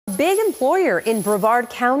big employer in Brevard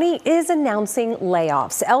County is announcing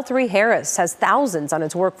layoffs. L3 Harris has thousands on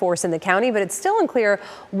its workforce in the county, but it's still unclear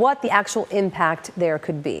what the actual impact there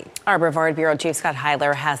could be. Our Brevard Bureau Chief Scott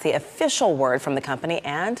Heidler has the official word from the company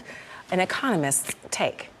and an economist's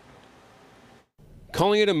take.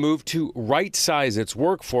 Calling it a move to right-size its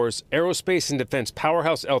workforce, aerospace and defense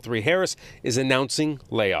powerhouse L3 Harris is announcing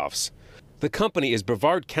layoffs. The company is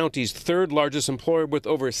Brevard County's third largest employer with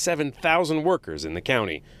over 7,000 workers in the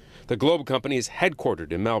county. The global company is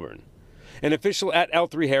headquartered in Melbourne. An official at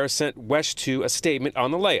L3 Harris sent WESH 2 a statement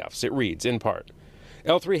on the layoffs. It reads, in part,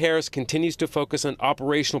 L3 Harris continues to focus on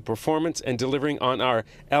operational performance and delivering on our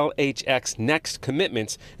LHX Next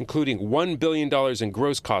commitments, including $1 billion in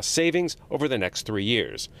gross cost savings over the next 3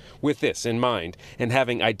 years. With this in mind, and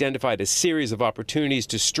having identified a series of opportunities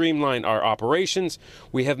to streamline our operations,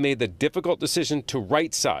 we have made the difficult decision to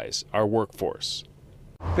right-size our workforce.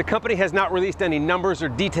 The company has not released any numbers or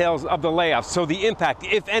details of the layoffs, so the impact,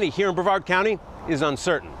 if any, here in Brevard County is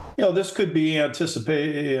uncertain. This could be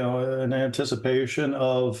an anticipation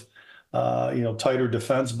of, tighter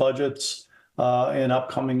defense budgets in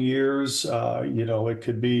upcoming years. It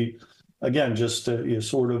could be, again, just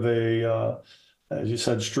sort of as you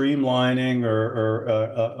said, streamlining or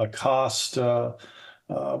a cost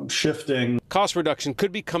shifting. Cost reduction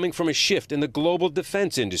could be coming from a shift in the global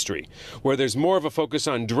defense industry, where there's more of a focus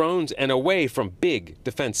on drones and away from big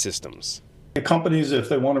defense systems. Companies, if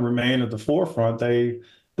they want to remain at the forefront, they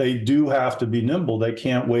do have to be nimble. They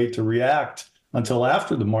can't wait to react until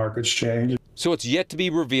after the markets change. So it's yet to be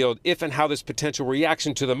revealed if and how this potential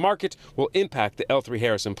reaction to the market will impact the L3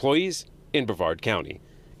 Harris employees in Brevard County.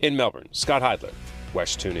 In Melbourne, Scott Heidler,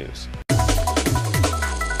 WESH 2 News.